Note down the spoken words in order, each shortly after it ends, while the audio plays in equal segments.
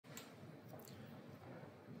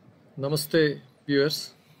Namaste,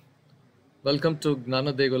 viewers. Welcome to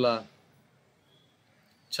Gnana Degola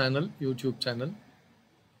channel, YouTube channel.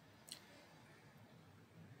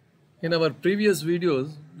 In our previous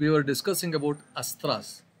videos, we were discussing about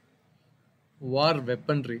astras, war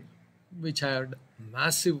weaponry, which had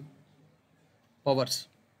massive powers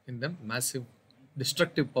in them, massive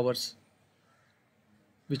destructive powers,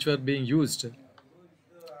 which were being used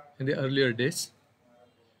in the earlier days.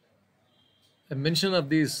 A mention of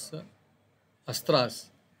these astras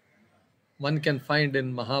one can find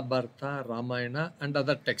in Mahabharata, Ramayana, and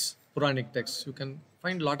other texts, Puranic texts. You can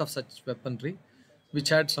find a lot of such weaponry which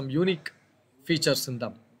had some unique features in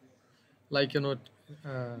them, like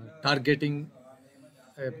targeting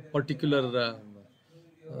a uh,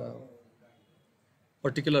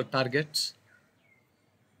 particular targets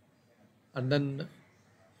and then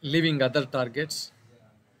leaving other targets,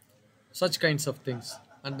 such kinds of things,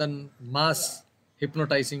 and then mass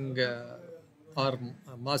hypnotizing or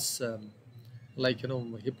mass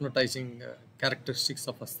hypnotizing characteristics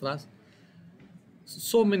of astras.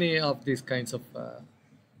 So many of these kinds of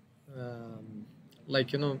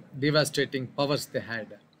devastating powers they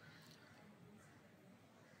had.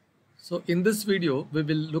 So in this video we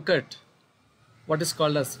will look at what is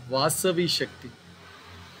called as Vasavi Shakti.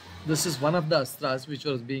 This is one of the astras which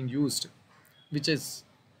was being used, which is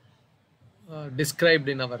described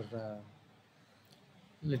in our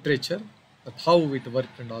literature, that how it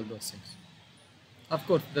worked and all those things. Of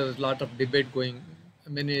course, there is a lot of debate going.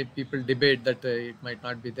 Many people debate that it might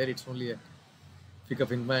not be there. It's only a figure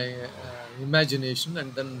of in my imagination,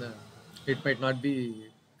 and then it might not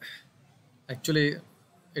be. Actually,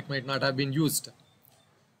 it might not have been used.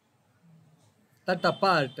 That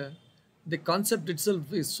apart, the concept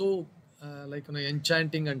itself is so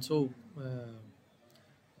enchanting and so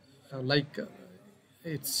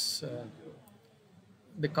it's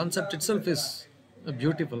the concept itself is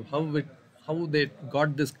beautiful. How they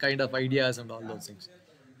got this kind of ideas and all those things,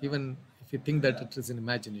 even if you think that it is an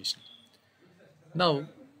imagination. Now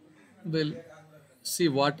we'll see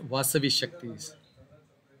what Vasavi Shakti is.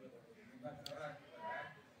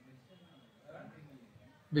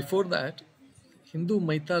 Before that, Hindu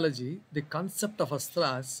mythology, the concept of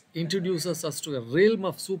astras introduces us to a realm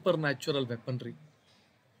of supernatural weaponry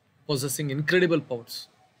possessing incredible powers.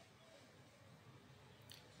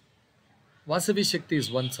 Vasavi Shakti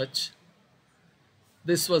is one such.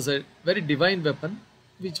 This was a very divine weapon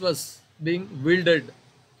which was being wielded,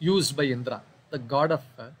 used by Indra, the god of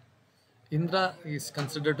Indra is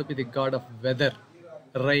considered to be the god of weather,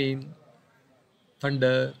 rain,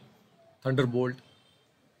 thunder, thunderbolt,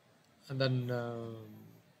 and then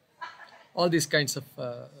all these kinds of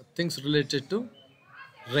things related to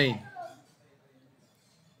rain.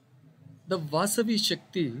 The Vasavi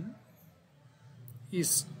Shakti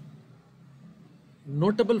is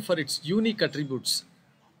notable for its unique attributes,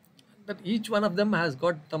 that each one of them has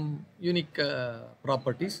got some unique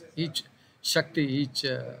properties. Each Shakti, each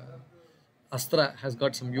astra has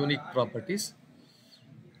got some unique properties,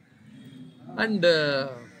 and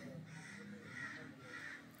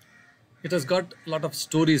it has got a lot of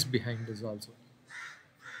stories behind this also.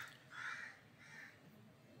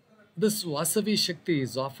 This Vasavi Shakti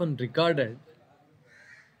is often regarded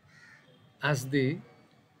as the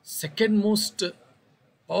second most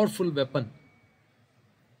powerful weapon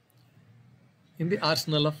in the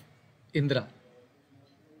arsenal of Indra.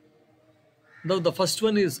 Now the first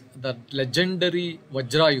one is the legendary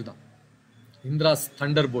Vajra, Indra's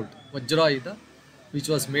thunderbolt, Vajra, which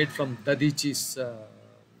was made from Dadichi's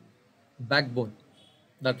backbone.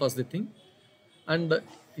 That was the thing, and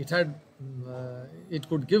it had it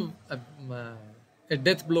could give a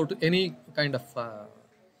death blow to any kind of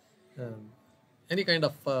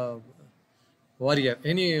warrior,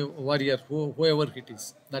 whoever it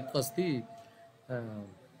is. That was the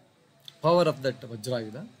power of that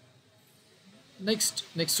Vajrayuda. Next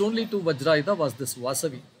only to Vajrayuda was this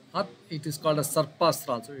Vasavi, or it is called a Sarpastra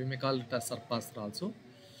also. We may call it a Sarpastra also.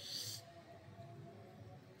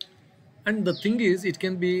 And the thing is, it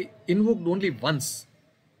can be invoked only once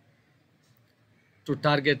to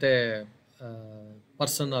target a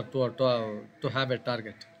person, or to have a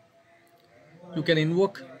target. You can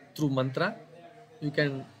invoke through mantra. You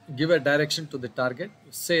can give a direction to the target.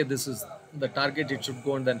 Say this is the target, it should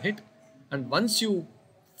go and then hit. And once you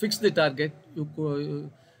fix the target,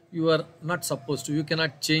 you are not supposed to. You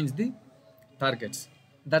cannot change the targets.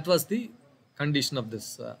 That was the condition of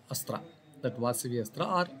this astra, that Vasavi astra,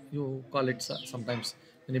 or you call it sometimes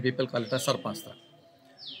many people call it a Sarpastra.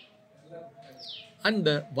 And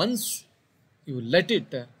once you let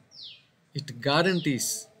it, it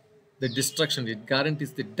guarantees the destruction, it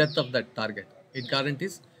guarantees the death of that target. It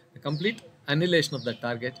guarantees the complete annihilation of the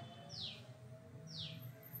target,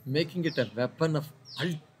 making it a weapon of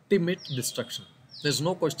ultimate destruction. There's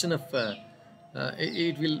no question of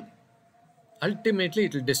it will ultimately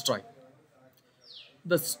it will destroy.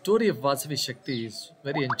 The story of Vasavi Shakti is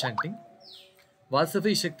very enchanting.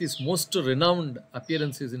 Vasavi Shakti's most renowned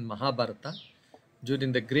appearance is in Mahabharata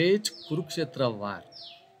during the great Kurukshetra war.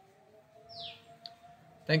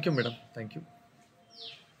 Thank you, madam. Thank you.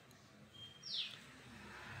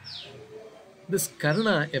 This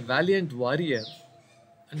Karna, a valiant warrior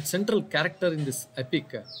and central character in this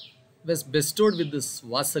epic, was bestowed with this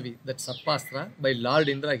Vasavi, that Sarpastra, by Lord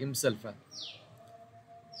Indra himself.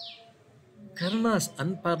 Karna's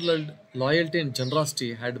unparalleled loyalty and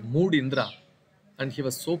generosity had moved Indra, and he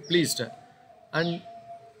was so pleased and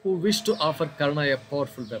who wished to offer Karna a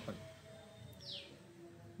powerful weapon.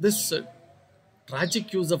 This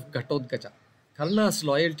tragic use of Ghatotkacha. Karna's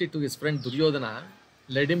loyalty to his friend Duryodhana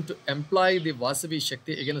led him to employ the Vasavi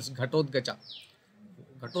Shakti against Ghatotkacha.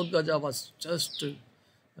 Ghatotkacha was just,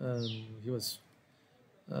 he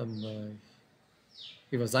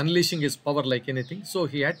was unleashing his power like anything, so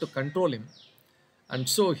he had to control him, and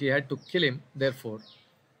so he had to kill him. Therefore,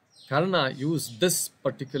 Karna used this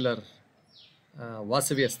particular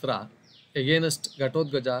Vasavi astra against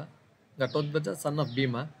Ghatotkacha, son of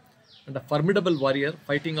Bhima, and a formidable warrior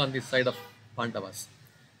fighting on the side of Pandavas.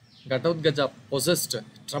 Ghatotkacha possessed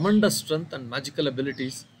tremendous strength and magical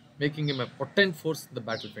abilities, making him a potent force in the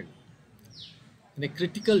battlefield. In a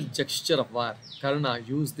critical juncture of war, Karna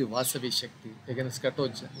used the Vasavi Shakti against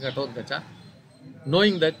Ghatotkacha,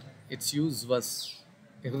 knowing that its use was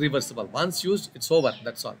irreversible. Once used, it's over.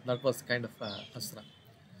 That's all. That was kind of astra.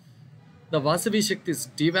 The Vasavi Shakti's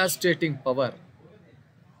devastating power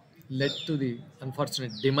led to the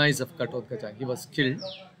unfortunate demise of Ghatotkacha. He was killed.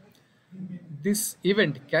 This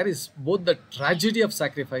event carries both the tragedy of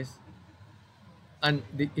sacrifice and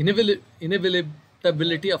the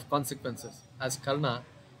inevitability of consequences, as Karna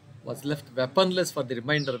was left weaponless for the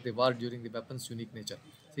remainder of the war during the weapon's unique nature.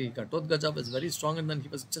 See, Ghatotkacha was very strong, and then he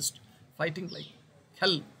was just fighting like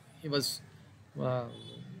hell. He was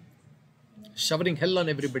showering hell on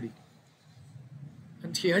everybody,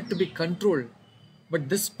 and he had to be controlled. But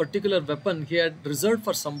this particular weapon he had reserved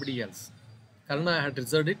for somebody else. Karna had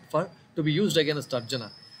reserved it to be used against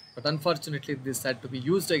Arjuna, but unfortunately this had to be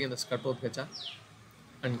used against Ghatotkacha,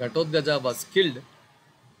 and Ghatotkacha was killed.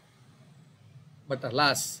 But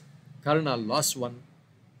alas, Karna lost one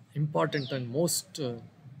important and most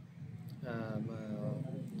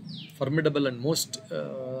formidable and most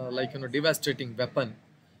devastating weapon,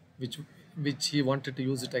 which he wanted to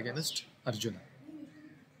use it against Arjuna.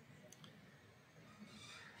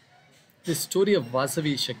 The story of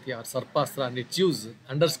Vasavi Shakti or Sarpastra and its use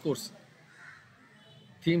underscores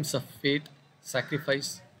themes of fate,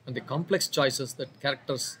 sacrifice, and the complex choices that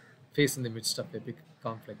characters face in the midst of epic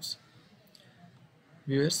conflicts.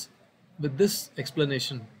 Viewers, with this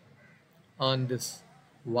explanation on this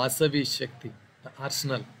Vasavi Shakti, the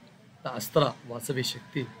arsenal, the astra Vasavi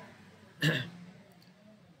Shakti,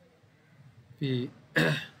 we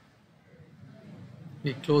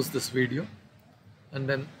close this video, and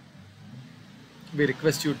then we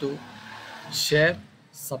request you to share,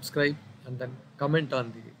 subscribe, and then comment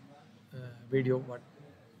on the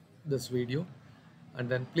this video, and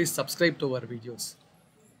then please subscribe to our videos.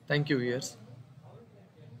 Thank you, viewers.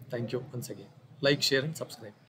 Thank you once again. Like, share, and subscribe.